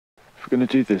If we're going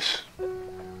to do this,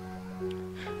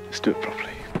 let's do it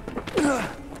properly. Your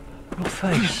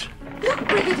face. Look,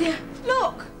 Brigadier,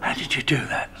 look! How did you do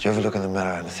that? Do you ever look in the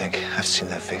mirror and think, I've seen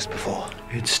that face before?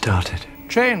 It started.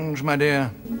 Change, my dear.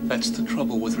 That's the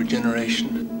trouble with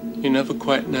regeneration. You never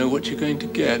quite know what you're going to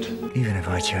get. Even if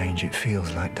I change, it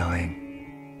feels like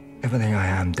dying. Everything I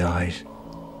am dies.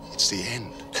 It's the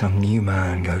end. Some new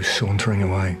man goes sauntering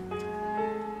away.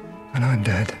 And I'm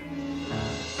dead.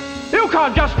 You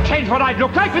can't just change what I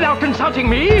look like without consulting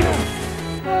me!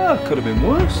 Could have been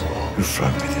worse. Who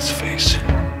flung me this face?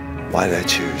 Why did I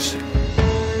choose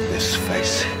this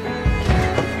face?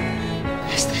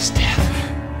 Is this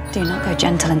death? Do not go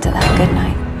gentle into that. Good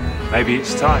night. Maybe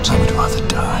it's time. I would rather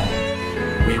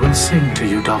die. We will sing to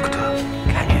you, Doctor.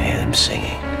 Can you hear them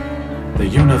singing? The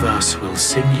universe will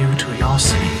sing you to your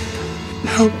sleep.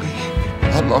 Help me.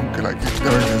 How long can I keep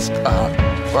doing this part?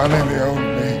 Finding the old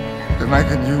me to make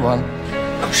a new one.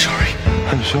 I'm sorry.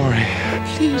 I'm sorry.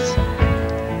 Please,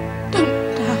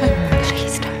 don't die.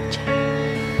 Please don't,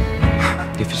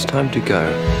 Jack. If it's time to go,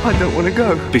 I don't want to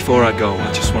go. before I go,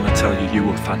 I just want to tell you you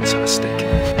were fantastic.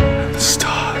 The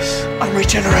stars. I'm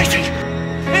regenerating.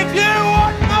 If you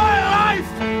want my life,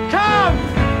 come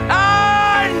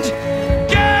and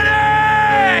get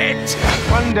it!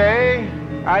 One day,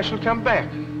 I shall come back.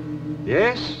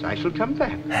 Yes, I shall come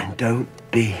back. And don't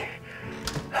be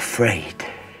afraid.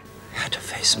 I had to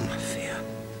face my fear.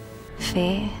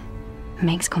 Fear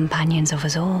makes companions of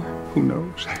us all. Who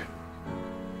knows?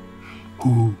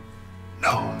 Who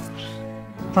knows?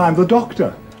 I'm the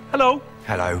Doctor. Hello.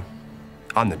 Hello.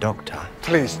 I'm the Doctor.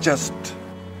 Please, just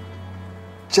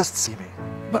see me.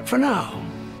 But for now,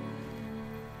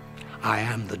 I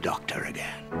am the Doctor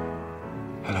again.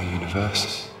 Hello,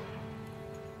 universe.